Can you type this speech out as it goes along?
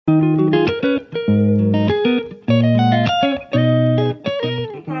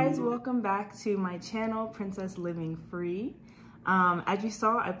channel, Princess Living Free. As you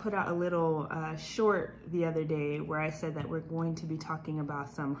saw, I put out a little short the other day where I said that we're going to be talking about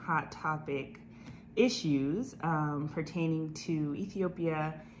some hot topic issues pertaining to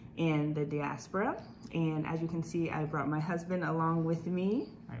Ethiopia and the diaspora. And as you can see, I brought my husband along with me.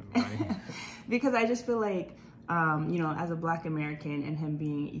 Hi, because I just feel like, you know, as a Black American and him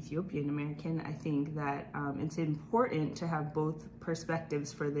being Ethiopian American, I think that it's important to have both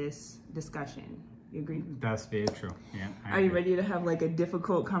perspectives for this discussion. You agree? That's very true. Yeah. Are you ready to have like a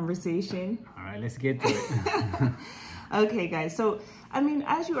difficult conversation? All right, let's get to it. Okay, guys. So, I mean,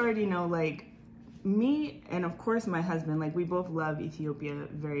 as you already know, like me and of course my husband, like we both love Ethiopia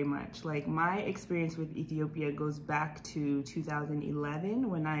very much. Like my experience with Ethiopia goes back to 2011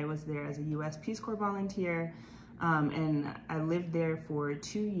 when I was there as a U.S. Peace Corps volunteer. And I lived there for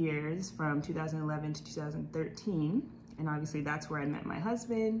 2 years from 2011 to 2013. And obviously that's where I met my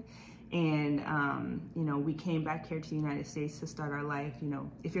husband. And, you know, we came back here to the United States to start our life. You know,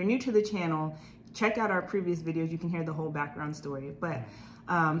 if you're new to the channel, check out our previous videos. You can hear the whole background story. But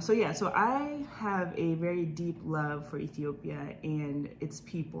so yeah, so I have a very deep love for Ethiopia and its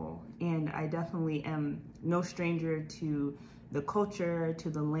people. And I definitely am no stranger to the culture, to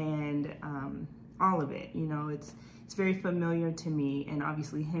the land, all of it. You know, it's very familiar to me. And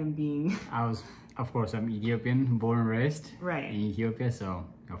obviously him being... Of course, I'm Ethiopian, born and raised in Ethiopia. So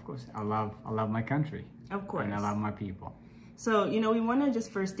of course, I love my country. Of course. And I love my people. So, you know, we want to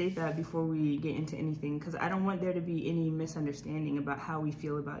just first state that before we get into anything, because I don't want there to be any misunderstanding about how we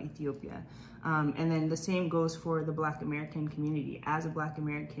feel about Ethiopia. And then the same goes for the Black American community. As a Black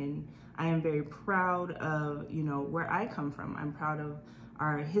American, I am very proud of, you know, where I come from. I'm proud of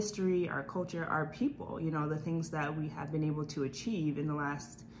our history, our culture, our people, you know, the things that we have been able to achieve in the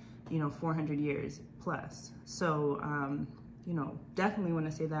last, you know, 400 years plus. So, you know, definitely want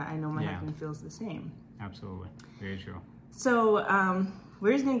to say that. I know my husband feels the same. Absolutely. Very true. So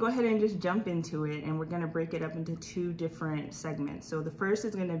we're just going to go ahead and just jump into it, and we're going to break it up into 2 different segments. So the first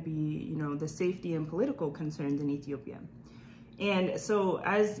is going to be, you know, the safety and political concerns in Ethiopia. And so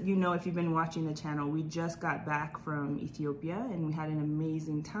as you know, if you've been watching the channel, we just got back from Ethiopia and we had an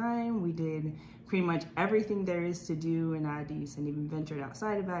amazing time. We did pretty much everything there is to do in Addis and even ventured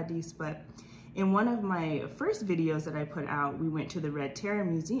outside of Addis. But in one of my first videos that I put out, we went to the Red Terror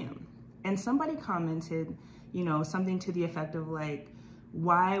Museum, and somebody commented, you know, something to the effect of like,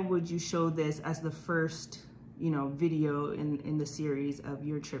 why would you show this as the first, you know, video in the series of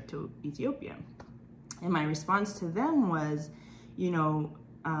your trip to Ethiopia? And my response to them was, you know,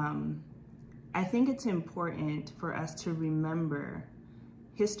 I think it's important for us to remember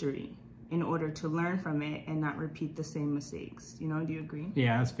history in order to learn from it and not repeat the same mistakes. You know, do you agree?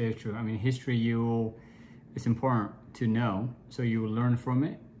 Yeah, that's very true. I mean, history, it's important to know, so you will learn from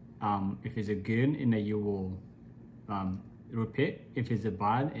it. If it's a good, and then you will repeat. If it's a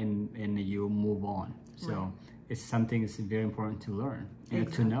bad, and you move on. So it's something that's very important to learn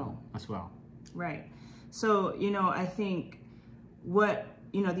and to know as well. Right. So, you know, I think what,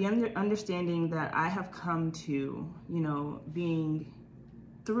 you know, the understanding that I have come to, you know, being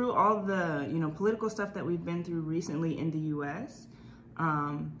through all the, you know, political stuff that we've been through recently in the U.S.,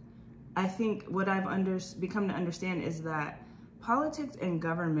 I think what I've become to understand is that politics and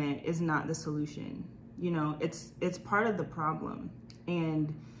government is not the solution. You know, it's part of the problem.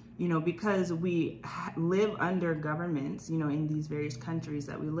 And, you know, because we live under governments, you know, in these various countries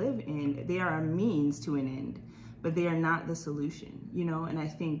that we live in, they are a means to an end, but they are not the solution, you know. And I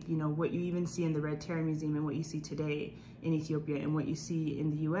think, you know, what you even see in the Red Terror Museum and what you see today in Ethiopia and what you see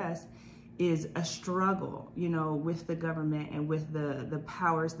in the U.S. is a struggle, you know, with the government and with the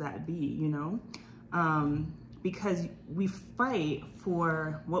powers that be, you know. Because we fight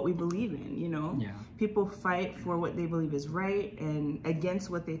for what we believe in, you know? Yeah. People fight for what they believe is right and against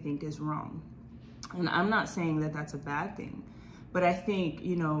what they think is wrong. And I'm not saying that that's a bad thing, but I think,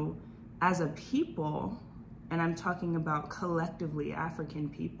 you know, as a people, and I'm talking about collectively African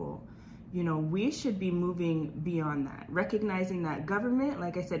people, you know, we should be moving beyond that, recognizing that government,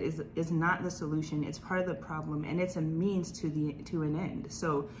 like I said, is not the solution. It's part of the problem, and it's a means to an end.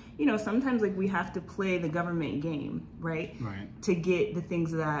 So, you know, sometimes like we have to play the government game, right? Right. To get the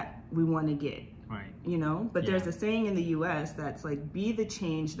things that we want to get. Right. You know, but there's a saying in the U.S. that's like, be the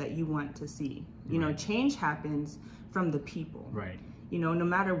change that you want to see. You know, change happens from the people. Right. You know, no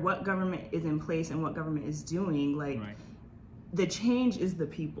matter what government is in place and what government is doing, like. The change is the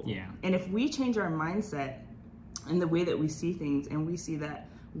people. Yeah. And if we change our mindset and the way that we see things, and we see that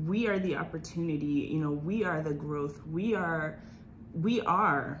we are the opportunity, you know, we are the growth, we are we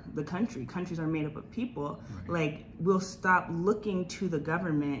are the country. Countries are made up of people. Right. Like, we'll stop looking to the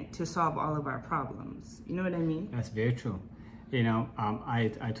government to solve all of our problems. You know what I mean? That's very true. You know, I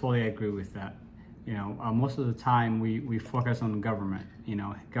totally agree with that. You know, most of the time we focus on government. You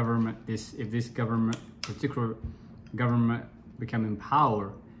know, government. If this particular government become in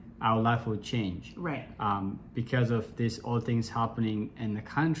power, our life will change. Right. Because of all things happening in the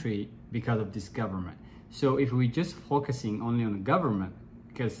country because of this government. So if we just focusing only on the government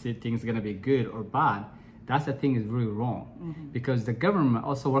because things are gonna be good or bad, that's the thing is really wrong. Mm-hmm. Because the government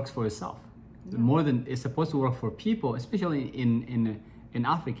also works for itself. Yeah. More than it's supposed to work for people, especially in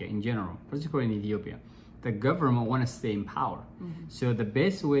Africa in general, particularly in Ethiopia. The government want to stay in power. Mm-hmm. So the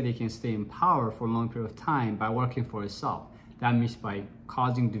best way they can stay in power for a long period of time by working for itself. That means by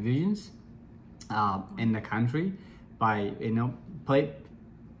causing divisions in the country, by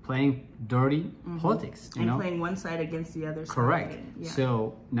playing dirty mm-hmm. politics, and playing one side against the other side. Correct. Yeah.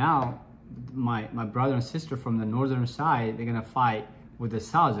 So now my brother and sister from the northern side, they're gonna fight with the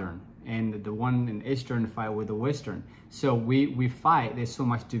southern, and the one in eastern fight with the western. So we fight. There's so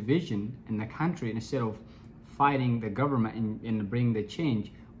much division in the country. Instead of fighting the government and bring the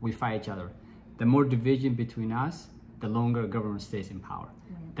change, we fight each other. The more division between us, the longer government stays in power.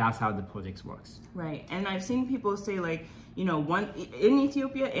 Right. That's how the politics works. Right. And I've seen people say, like, you know, in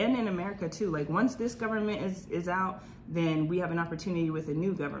Ethiopia and in America too, like, once this government is out, then we have an opportunity with a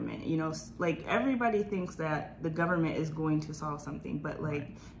new government. You know, like, everybody thinks that the government is going to solve something, but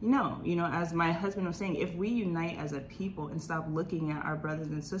like, no, you know, as my husband was saying, if we unite as a people and stop looking at our brothers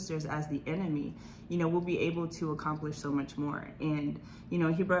and sisters as the enemy, you know, we'll be able to accomplish so much more. And, you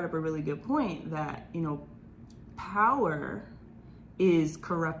know, he brought up a really good point that, you know, power is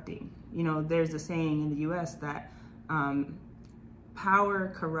corrupting. You know, there's a saying in the US that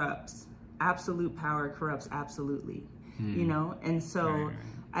power corrupts. Absolute power corrupts absolutely. You know, and so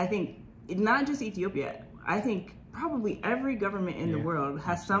I think not just Ethiopia, I think probably every government in the world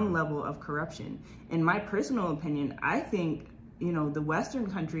has some level of corruption. In my personal opinion, I think, you know, the Western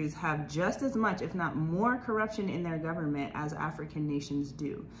countries have just as much, if not more, corruption in their government as African nations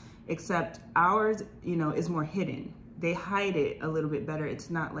do, except ours, you know, is more hidden. They hide it a little bit better.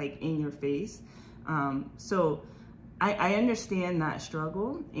 It's not like in your face. So I understand that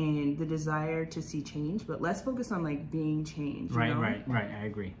struggle and the desire to see change, but let's focus on like being changed. Right, right. I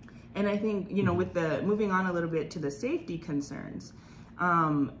agree. And I think, you know, with the moving on a little bit to the safety concerns.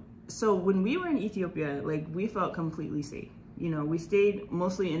 So when we were in Ethiopia, like, we felt completely safe. You know, we stayed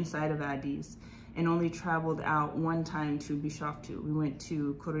mostly inside of Addis and only traveled out one time to Bishoftu. We went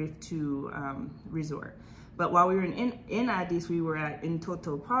to Kuriftu resort. But while we were in Addis, we were at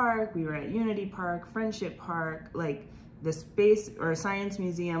Entoto Park, we were at Unity Park, Friendship Park, like the Space or Science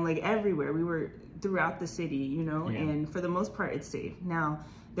Museum, like everywhere. We were throughout the city, you know, and for the most part, it's safe. Now,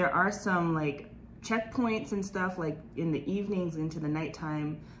 there are some like checkpoints and stuff like in the evenings into the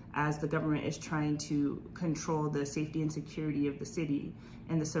nighttime as the government is trying to control the safety and security of the city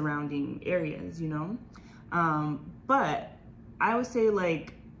and the surrounding areas, you know. But I would say,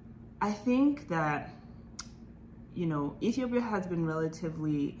 like, I think that, you know, Ethiopia has been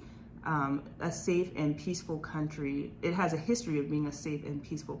relatively a safe and peaceful country. It has a history of being a safe and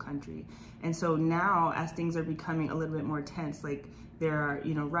peaceful country. And so now, as things are becoming a little bit more tense, like there are,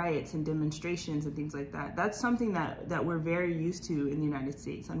 you know, riots and demonstrations and things like that. That's something that we're very used to in the United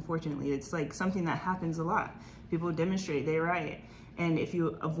States. Unfortunately, it's like something that happens a lot. People demonstrate, they riot. And if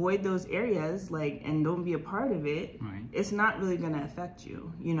you avoid those areas, like, and don't be a part of it, right, it's not really going to affect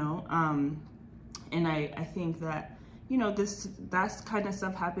you, you know? And I think that, you know, that kind of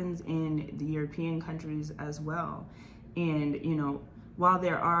stuff happens in the European countries as well. And, you know, while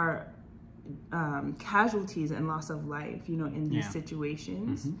there are casualties and loss of life, you know, in these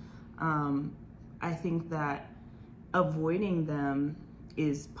situations, I think that avoiding them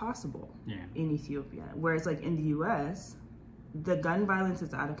is possible in Ethiopia. Whereas, like, in the US, the gun violence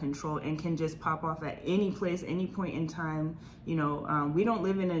is out of control and can just pop off at any place, any point in time. You know, we don't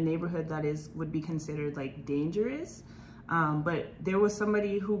live in a neighborhood that would be considered like dangerous, but there was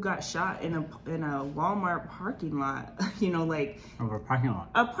somebody who got shot in a Walmart parking lot. You know, like over a parking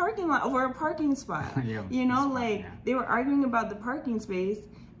lot, over a parking spot. You know, like they were arguing about the parking space,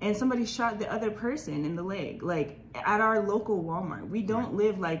 and somebody shot the other person in the leg, like at our local Walmart. We don't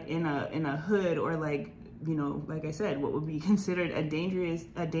live like in a hood or like, you know, like I said, what would be considered a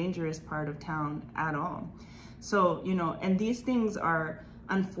dangerous part of town at all. So, you know, and these things are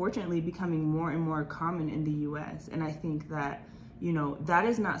unfortunately becoming more and more common in the US. And I think that, you know, that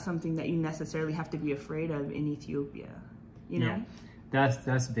is not something that you necessarily have to be afraid of in Ethiopia, you know? Yeah,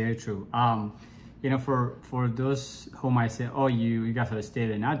 that's very true. you know, for those who might say, oh, you guys have stayed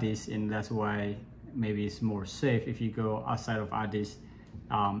in Addis, and that's why maybe it's more safe. If you go outside of Addis,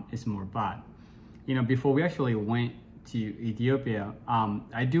 it's more bad. You know, before we actually went to Ethiopia,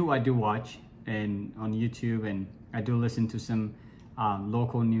 I do watch and on YouTube, and I do listen to some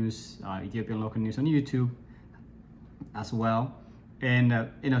local news, Ethiopian local news on YouTube as well. And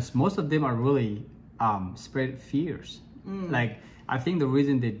you know, most of them are really spread fears. Like, I think the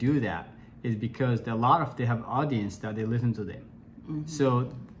reason they do that is because they have audience that they listen to them.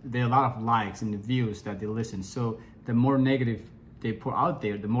 So there are a lot of likes and views that they listen. So the more negative they put out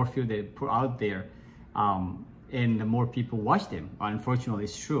there, the more fear they put out there, and the more people watch them. Unfortunately,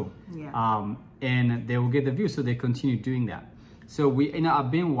 it's true. Yeah. And they will get the views, so they continue doing that. So you know,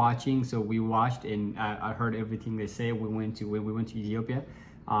 I've been watching. So we watched, and I heard everything they say. When we went to Ethiopia,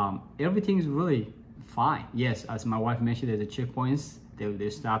 everything is really fine. Yes, as my wife mentioned, there's the checkpoints. They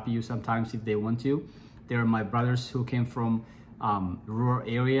stop you sometimes if they want to. There are my brothers who came from rural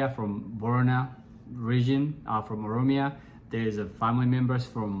area, from Borno region, from Oromia. There's family members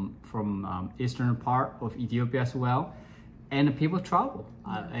from eastern part of Ethiopia as well, and people travel.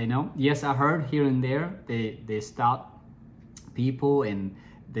 You know, yes, I heard here and there they stop people, and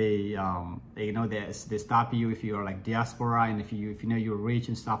they you know, they stop you if you're like diaspora, and if you know you're rich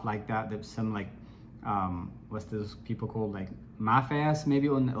and stuff like that. There's some like what's those people called, like mafias maybe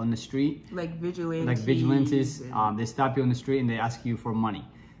on the street, like vigilantes. They stop you on the street and they ask you for money.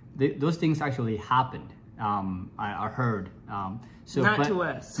 Those things actually happened. I heard. So not to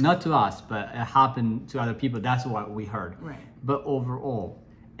us. Not to us, but it happened to other people. That's what we heard. Right. But overall,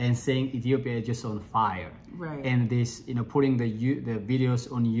 and saying Ethiopia is just on fire. Right. And this, you know, putting the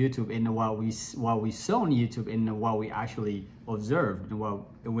videos on YouTube, and what we saw on YouTube and what we actually observed and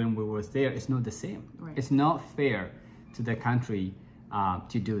when we were there, it's not the same. Right. It's not fair to the country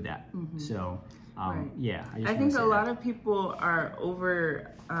to do that. So right. yeah, I think a lot of people are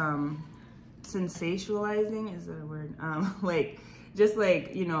over sensationalizing, is that a word? Like, just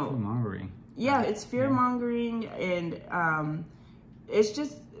like, you know, fear-mongering. Yeah, it's fear-mongering, and it's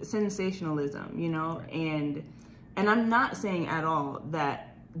just sensationalism, you know, and I'm not saying at all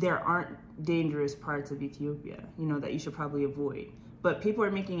that there aren't dangerous parts of Ethiopia, you know, that you should probably avoid. But people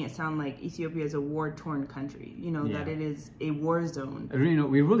are making it sound like Ethiopia is a war-torn country, you know, that it is a war zone. You know,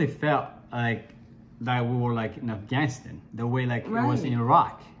 we really felt like that we were like in Afghanistan, the way like Right. it was in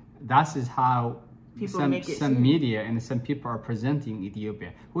Iraq. That is how People make it some seem. media and some people are presenting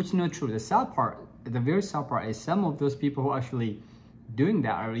Ethiopia, which is not true. The sad part, the very sad part, is some of those people who are actually doing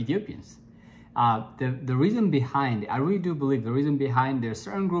that are Ethiopians. The reason behind, I really do believe the reason behind, there's a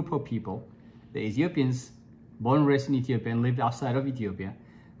certain group of people, the Ethiopians, born and raised in Ethiopia and lived outside of Ethiopia,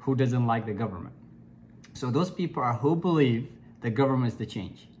 who doesn't like the government. So those people are who believe the government is the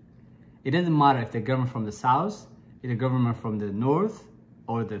change. It doesn't matter if the government from the south, if the government from the north,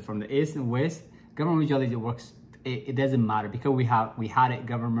 or from the east and west. Government usually works. It doesn't matter, because we had a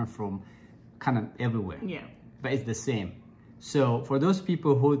government from kind of everywhere. Yeah. But it's the same. So for those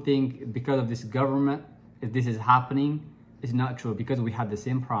people who think because of this government, if this is happening, it's not true, because we had the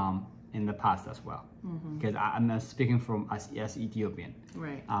same problem in the past as well. Because I'm not speaking from as Ethiopian.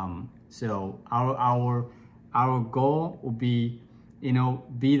 Right. So our goal will be, you know,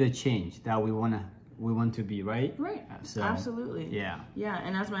 be the change that we want to be, right? Right. So, absolutely. Yeah. Yeah,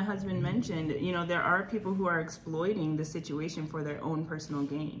 and as my husband mentioned, you know, there are people who are exploiting the situation for their own personal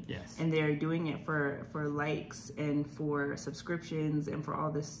gain. Yes. And they're doing it for likes and for subscriptions and for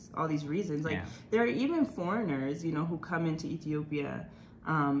all these reasons. Like, there are even foreigners, you know, who come into Ethiopia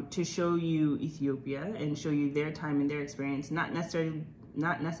to show you Ethiopia and show you their time and their experience, not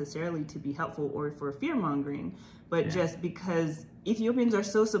necessarily to be helpful or for fear mongering, but just because Ethiopians are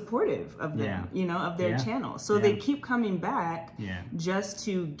so supportive of them, you know, of their channel. So they keep coming back just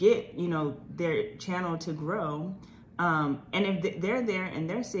to get, you know, their channel to grow. And if they're there and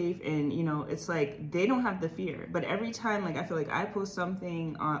they're safe, and, you know, it's like they don't have the fear. But every time, like, I feel like I post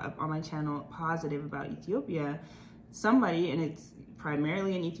something on my channel positive about Ethiopia, somebody, and it's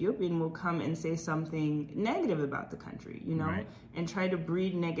primarily an Ethiopian, will come and say something negative about the country, you know, and try to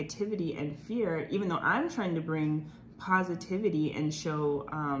breed negativity and fear, even though I'm trying to bring positivity and show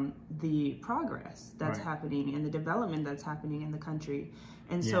the progress that's happening and the development that's happening in the country.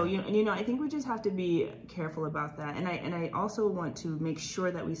 And so, you know, I think we just have to be careful about that. And I also want to make sure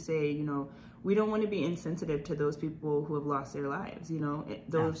that we say, you know, we don't want to be insensitive to those people who have lost their lives, you know,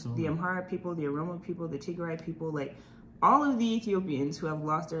 the Amhara people, the Oromo people, the Tigray people, like all of the Ethiopians who have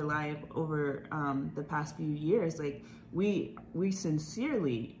lost their life over the past few years. Like, we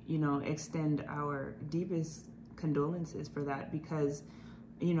sincerely, you know, extend our deepest condolences for that, because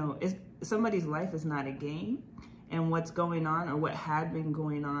you know, somebody's life is not a game, and what's going on or what had been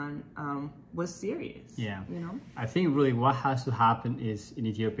going on was serious. Yeah, you know. I think really what has to happen is in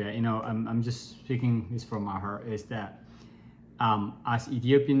Ethiopia. You know, I'm just speaking this from my heart. Is that as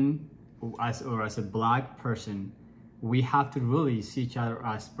Ethiopian, as a Black person, we have to really see each other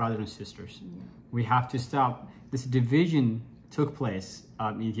as brothers and sisters. Yeah. We have to stop this division. Took place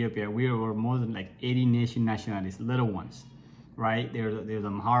in Ethiopia. We were more than like 80 nationalities, little ones, right? There's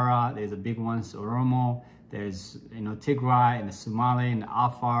Amhara, there's the big ones, Oromo, there's, you know, Tigray and the Somali and the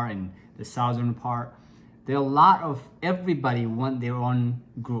Afar and the southern part. There are a lot of, everybody want their own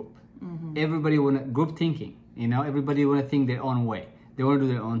group. Mm-hmm. Everybody want group thinking, you know, everybody want to think their own way. They want to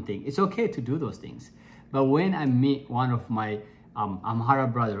do their own thing. It's okay to do those things. But when I meet one of my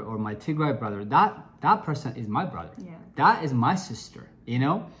Amhara brother or my Tigray brother, that person is my brother. Yeah. That is my sister, you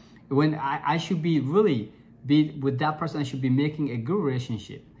know? When I should be really be with that person, I should be making a good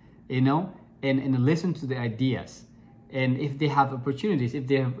relationship, you know? And listen to the ideas. And if they have opportunities, if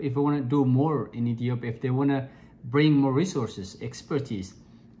they want to do more in Ethiopia, if they want to bring more resources, expertise,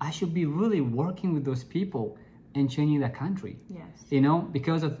 I should be really working with those people and changing that country. Yes. You know,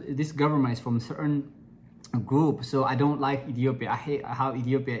 because of this government is from a certain group, so I don't like Ethiopia. I hate how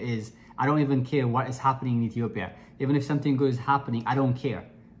Ethiopia is. I don't even care what is happening in Ethiopia. Even if something good is happening, I don't care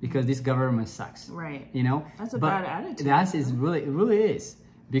because this government sucks. Right. You know? That's a bad attitude. That is really, it really is.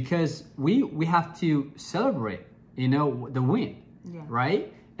 Because we have to celebrate, you know, the win. Yeah.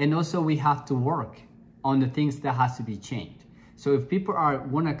 Right? And also we have to work on the things that has to be changed. So if people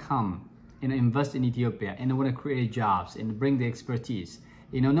want to come and invest in Ethiopia and they want to create jobs and bring the expertise,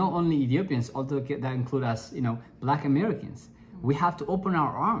 you know, not only Ethiopians, although that include us, you know, Black Americans, we have to open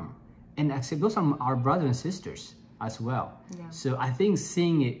our arm and accept those are our brothers and sisters as well. Yeah. So I think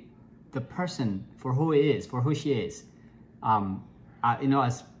seeing it, the person for who he is, for who she is, you know,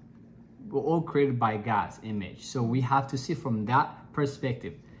 as we're all created by God's image. So we have to see from that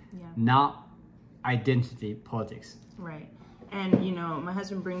perspective, yeah. Not identity politics. Right. And, you know, my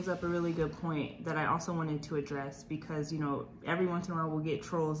husband brings up a really good point that I also wanted to address because, you know, every once in a while we'll get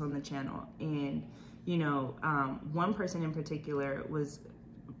trolls on the channel. And, you know, one person in particular was,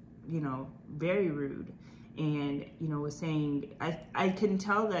 you know, very rude and, you know, was saying, I can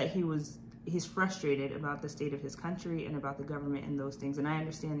tell that he's frustrated about the state of his country and about the government and those things. And I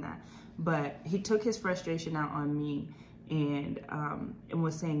understand that. But he took his frustration out on me and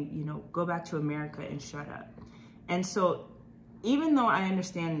was saying, you know, go back to America and shut up. And so, even though I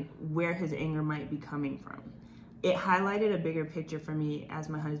understand where his anger might be coming from, it highlighted a bigger picture for me, as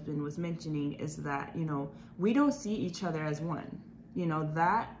my husband was mentioning, is that, you know, we don't see each other as one. You know,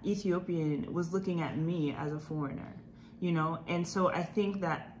 that Ethiopian was looking at me as a foreigner, you know, and so I think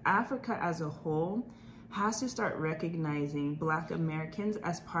that Africa as a whole has to start recognizing Black Americans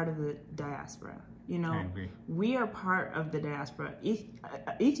as part of the diaspora. You know, we are part of the diaspora.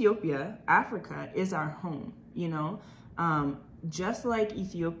 Ethiopia, Africa is our home, you know. Just like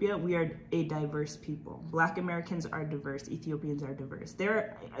Ethiopia, we are a diverse people. Black Americans are diverse. Ethiopians are diverse.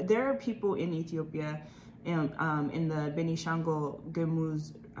 There are people in Ethiopia, in the Benishangul,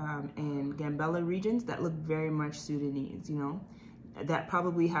 Gumuz, and Gambela regions that look very much Sudanese. You know, that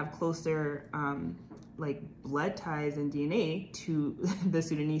probably have closer like blood ties and DNA to the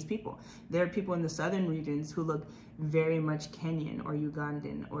Sudanese people. There are people in the southern regions who look very much Kenyan or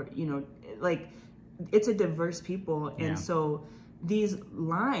Ugandan, or, you know, like, it's a diverse people. And yeah. So these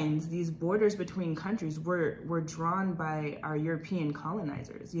lines, these borders between countries were drawn by our European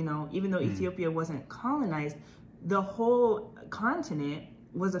colonizers. You know, even though Ethiopia wasn't colonized, the whole continent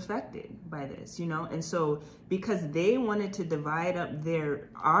was affected by this, you know. And so because they wanted to divide up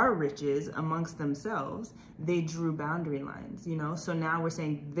our riches amongst themselves, they drew boundary lines, you know. So now we're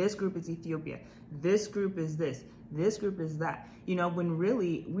saying this group is Ethiopia, this group is this group is that, you know, when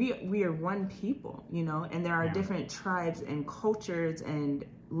really we are one people, you know. And there are different tribes and cultures and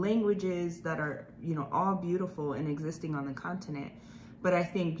languages that are, you know, all beautiful and existing on the continent. But I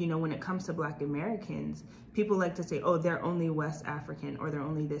think, you know, when it comes to Black Americans, people like to say, oh, they're only West African, or they're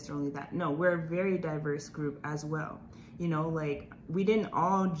only this or only that. No, we're a very diverse group as well. You know, like, we didn't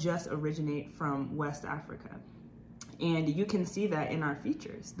all just originate from West Africa. And you can see that in our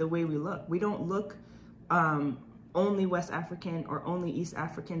features, the way we look. We don't look only West African or only East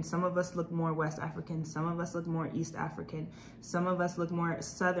African. Some of us look more West African. Some of us look more East African. Some of us look more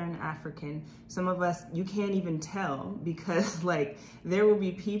Southern African. Some of us, you can't even tell, because like there will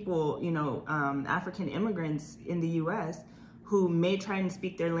be people, you know, African immigrants in the US who may try and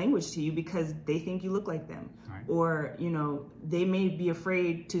speak their language to you because they think you look like them. Right. Or, you know, they may be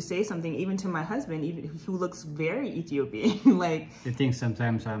afraid to say something, even to my husband, even who looks very Ethiopian. Like, they think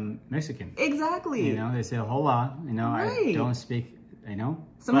sometimes I'm Mexican. Exactly. You know, they say, hola, you know, Right. I don't speak, you know.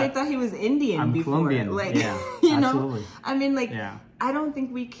 Somebody thought he was Indian I'm before. Colombian. Like, Yeah, you know, absolutely. I mean, like, Yeah. I don't think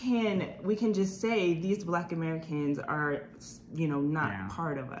we can just say these Black Americans are, you know, not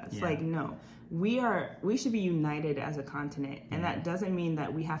part of us. Yeah. Like, no, we should be united as a continent. And that doesn't mean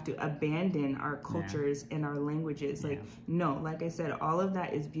that we have to abandon our cultures and our languages. Like, no, like I said, all of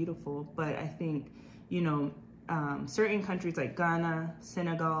that is beautiful. But I think, you know, certain countries like Ghana,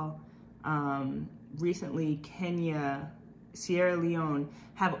 Senegal, recently Kenya, Sierra Leone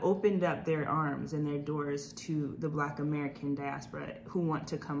have opened up their arms and their doors to the Black American diaspora who want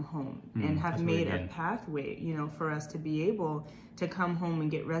to come home and have made a pathway, you know, for us to be able to come home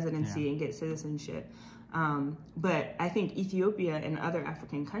and get residency and get citizenship. But I think Ethiopia and other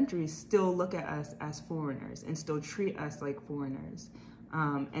African countries still look at us as foreigners and still treat us like foreigners.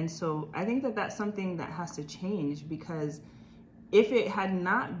 And so I think that that's something that has to change, because if it had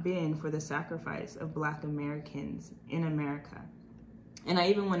not been for the sacrifice of Black Americans in America, and I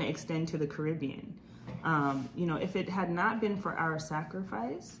even want to extend to the Caribbean, you know, if it had not been for our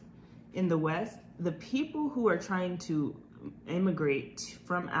sacrifice in the West, the people who are trying to immigrate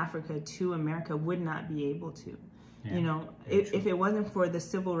from Africa to America would not be able to. Yeah, you know, if it wasn't for the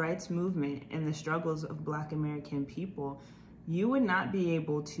civil rights movement and the struggles of Black American people, you would not be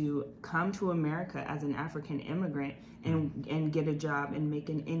able to come to America as an African immigrant and get a job and make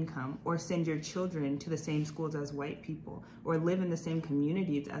an income, or send your children to the same schools as white people, or live in the same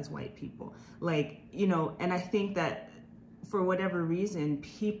communities as white people. Like, you know, and I think that for whatever reason,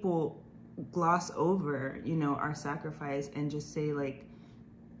 people gloss over, you know, our sacrifice and just say, like,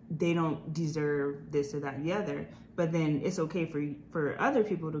 they don't deserve this or that and the other. But then it's okay for other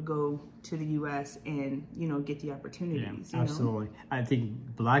people to go to the U.S. and, you know, get the opportunities. Yeah, absolutely. You know? I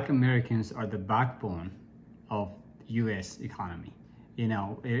think Black Americans are the backbone of U.S. economy. You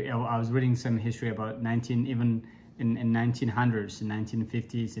know, I was reading some history about even in 1900s,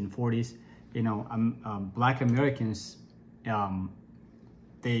 1950s and 40s. You know, Black Americans,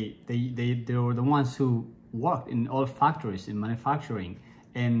 they were the ones who worked in all factories in manufacturing,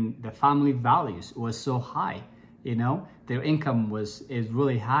 and the family values was so high. You know, their income is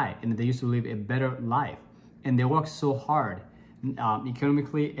really high, and they used to live a better life, and they worked so hard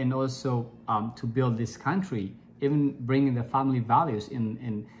economically, and also to build this country, even bringing the family values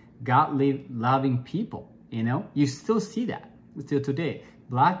in godly loving people. You know, you still see that still today.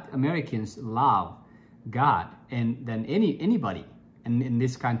 Black Americans love God and than anybody in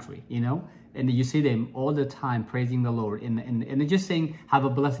this country, you know, and you see them all the time praising the Lord and they're just saying, have a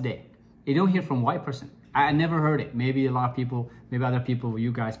blessed day. You don't hear from white person. I never heard it. Maybe a lot of people, maybe other people,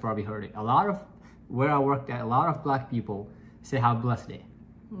 you guys probably heard it. A lot of where I worked at, a lot of Black people say, have a blessed day.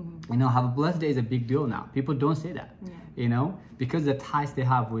 You know, have a blessed day is a big deal now. People don't say that, you know, because the ties they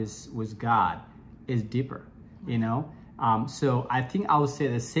have with God is deeper, you know. So I think I would say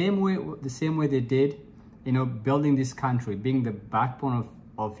the same way they did, you know, building this country, being the backbone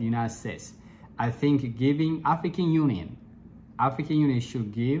of the United States. I think giving African Union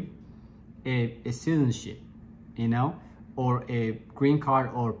should give a citizenship, you know, or a green card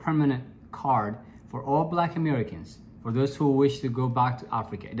or permanent card for all Black Americans, for those who wish to go back to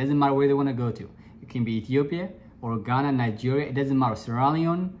Africa. It doesn't matter where they want to go to. It can be Ethiopia or Ghana, Nigeria. It doesn't matter, Sierra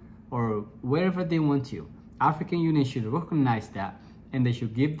Leone or wherever they want to. African Union should recognize that, and they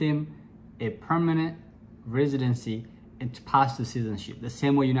should give them a permanent residency and to pass to citizenship, the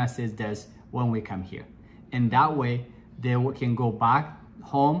same way United States does when we come here. And that way, they can go back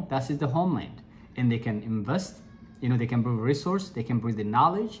home. That is the homeland, and they can invest. You know, they can bring resource, they can bring the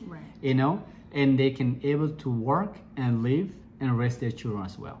knowledge. Right. You know, and they can able to work and live and raise their children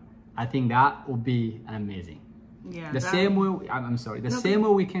as well. I think that would be amazing. Yeah. The same way. I'm sorry. The same way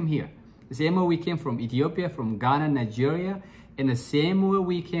we came here. The same way we came from Ethiopia, from Ghana, Nigeria, and the same way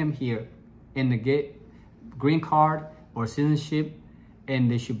we came here and get green card or citizenship, and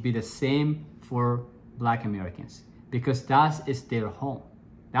they should be the same for Black Americans, because that is their home.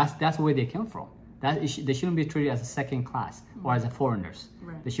 That's where they came from. They shouldn't be treated as a second class or as a foreigners.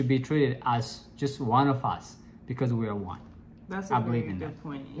 Right. They should be treated as just one of us, because we are one. That's a very good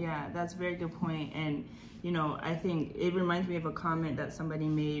point. Yeah, that's a very good point. And you know, I think it reminds me of a comment that somebody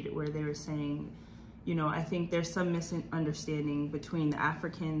made where they were saying, you know, I think there's some misunderstanding between the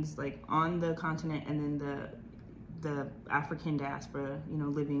Africans like on the continent and then the African diaspora, you know,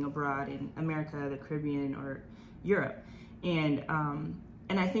 living abroad in America, the Caribbean, or Europe. And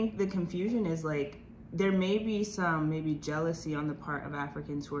I think the confusion is like, there may be some jealousy on the part of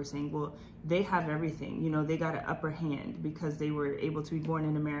Africans who are saying, well, they have everything, you know, they got an upper hand because they were able to be born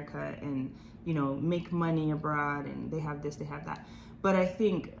in America and, you know, make money abroad, and they have this, they have that. But I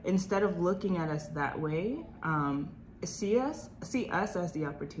think instead of looking at us that way, see us as the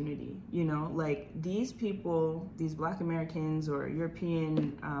opportunity, you know, like these people, these Black Americans or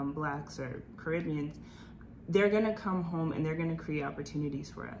European Blacks or Caribbeans, they're going to come home and they're going to create opportunities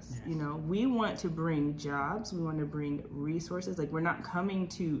for us. Yes. You know, we want to bring jobs, we want to bring resources. Like, we're not coming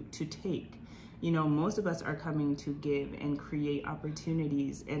to take, you know, most of us are coming to give and create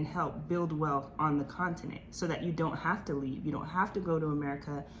opportunities and help build wealth on the continent so that you don't have to leave. You don't have to go to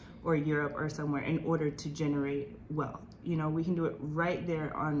America or Europe or somewhere in order to generate wealth. You know, we can do it right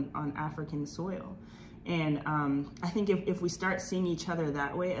there on African soil. And I think if we start seeing each other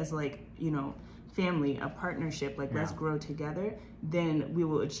that way as, like, you know, family, a partnership, like, let's grow together, then we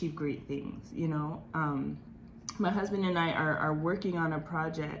will achieve great things, you know. My husband and I are working on a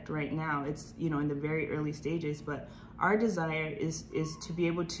project right now. It's, you know, in the very early stages, but our desire is to be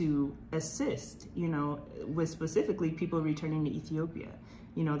able to assist, you know, with specifically people returning to Ethiopia.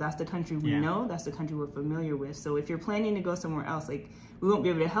 You know, that's the country we know, that's the country we're familiar with. So if you're planning to go somewhere else, like, we won't be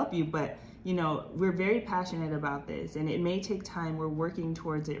able to help you, but, you know, we're very passionate about this, and it may take time. We're working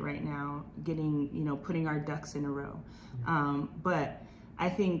towards it right now, getting, you know, putting our ducks in a row. But I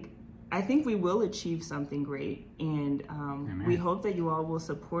think we will achieve something great, and we hope that you all will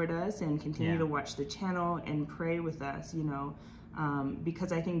support us and continue to watch the channel and pray with us, you know,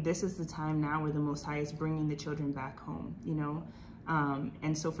 because I think this is the time now where the Most High is bringing the children back home, you know.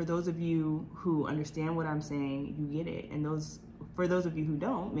 And so for those of you who understand what I'm saying, you get it. And for those of you who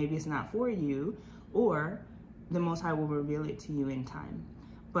don't, maybe it's not for you, or the Most High will reveal it to you in time.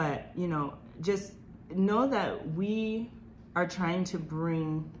 But, you know, just know that we are trying to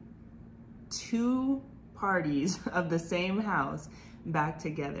bring two parties of the same house back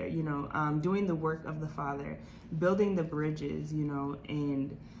together, you know, doing the work of the Father, building the bridges, you know,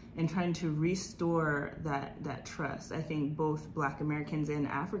 and trying to restore that trust. I think both Black Americans and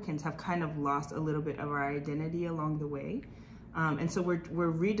Africans have kind of lost a little bit of our identity along the way. And so we're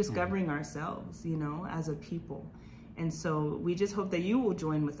rediscovering ourselves, you know, as a people. And so we just hope that you will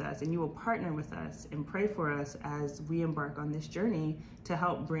join with us and you will partner with us and pray for us as we embark on this journey to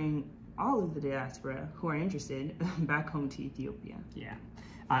help bring all of the diaspora who are interested back home to Ethiopia. Yeah,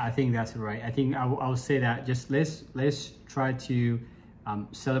 I think that's right. I think I will say that just let's try to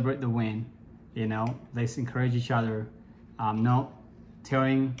celebrate the win, you know. Let's encourage each other, not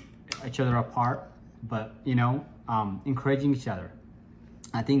tearing each other apart, but, you know, encouraging each other.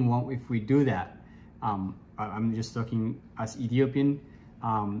 I think if we do that, I'm just talking as Ethiopian,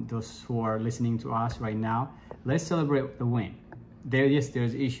 those who are listening to us right now, let's celebrate the win.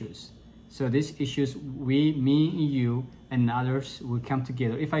 There's issues. So these issues, me, you, and others will come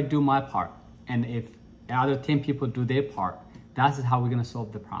together. If I do my part, and if other 10 people do their part, that's how we're gonna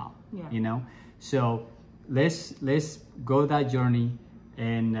solve the problem. Yeah. You know. So let's go that journey,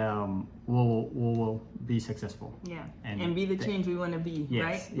 and we'll be successful. Yeah. And be the change we want to be. Yes,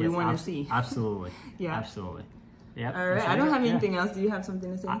 right. Yes, we want to see. Absolutely. Yeah. Absolutely. Yeah. All right. I don't have anything else. Do you have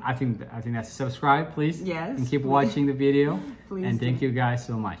something to say? I think that's subscribe, please. Yes. And keep watching the video. Please. And thank you guys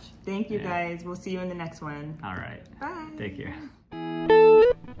so much. Thank you guys. We'll see you in the next one. All right. Bye. Take care.